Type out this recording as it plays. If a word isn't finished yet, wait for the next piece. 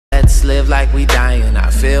let's live like we dying. I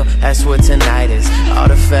feel that's what tonight is. All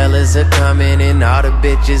the fellas are coming and all the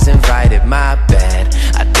bitches invited. My bad,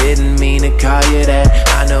 I didn't mean to call you that.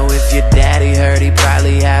 I know if your daddy heard, he'd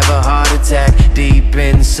probably have a heart attack. Deep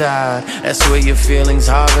inside, that's where your feelings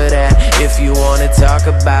harbor at. If you wanna talk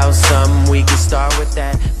about something, we can start with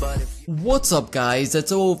that. But what's up guys,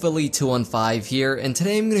 it's Philly215 here, and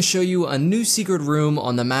today I'm going to show you a new secret room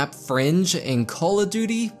on the map Fringe in Call of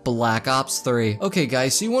Duty Black Ops 3. Okay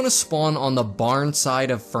guys, so you want to spawn on the barn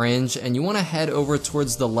side of Fringe, and you want to head over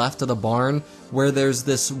towards the left of the barn where there's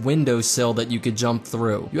this windowsill that you could jump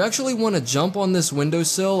through. You actually want to jump on this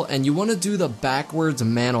windowsill and you want to do the backwards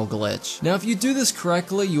mantle glitch. Now if you do this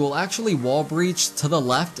correctly, you will actually wall breach to the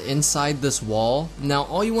left inside this wall. Now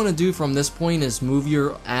all you want to do from this point is move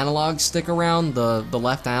your analog stick around, the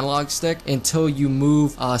left analog stick, until you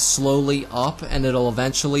move slowly up, and it'll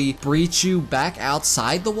eventually breach you back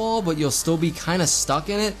outside the wall, but you'll still be kind of stuck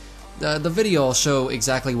in it. The video will show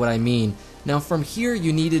exactly what I mean. Now from here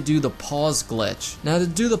you need to do the pause glitch. Now to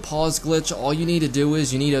do the pause glitch, all you need to do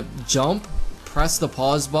is you need to jump, press the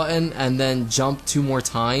pause button, and then jump 2 more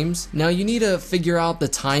times. Now you need to figure out the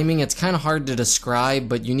timing. It's kind of hard to describe,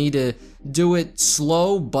 but you need to do it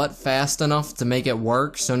slow but fast enough to make it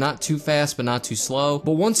work. So not too fast but not too slow.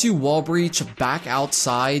 But once you wall breach back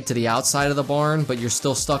outside to the outside of the barn, but you're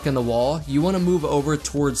still stuck in the wall, you want to move over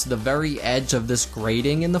towards the very edge of this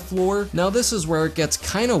grating in the floor. Now this is where it gets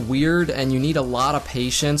kind of weird and you need a lot of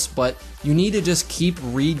patience, but you need to just keep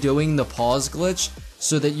redoing the pause glitch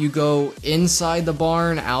so that you go inside the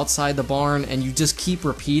barn, outside the barn, and you just keep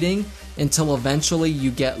repeating until eventually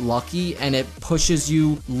you get lucky and it pushes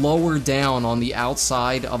you lower down on the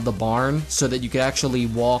outside of the barn so that you can actually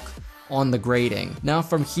walk on the grating. Now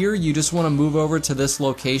from here you just want to move over to this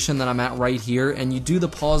location that I'm at right here, and you do the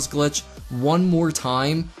pause glitch 1 more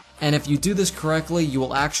time, and if you do this correctly you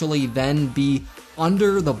will actually then be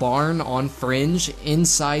under the barn on Fringe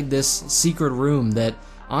inside this secret room that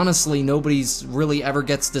honestly nobody's really ever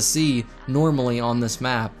gets to see normally on this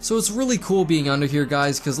map. So it's really cool being under here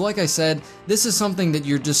guys, because like I said, this is something that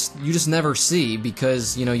you just never see,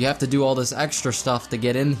 because you know you have to do all this extra stuff to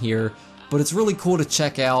get in here. But it's really cool to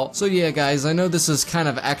check out. So yeah guys, I know this is kind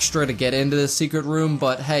of extra to get into this secret room,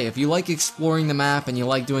 but hey, if you like exploring the map and you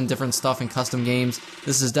like doing different stuff in custom games,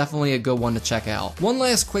 this is definitely a good one to check out. One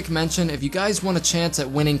last quick mention, if you guys want a chance at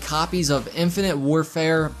winning copies of Infinite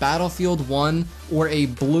Warfare, Battlefield 1, or a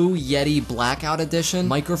Blue Yeti Blackout Edition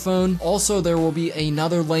microphone, also there will be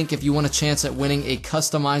another link if you want a chance at winning a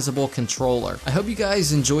customizable controller. I hope you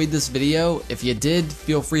guys enjoyed this video. If you did,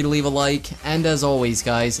 feel free to leave a like, and as always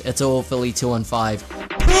guys, it's Philly215.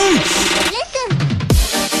 Peace!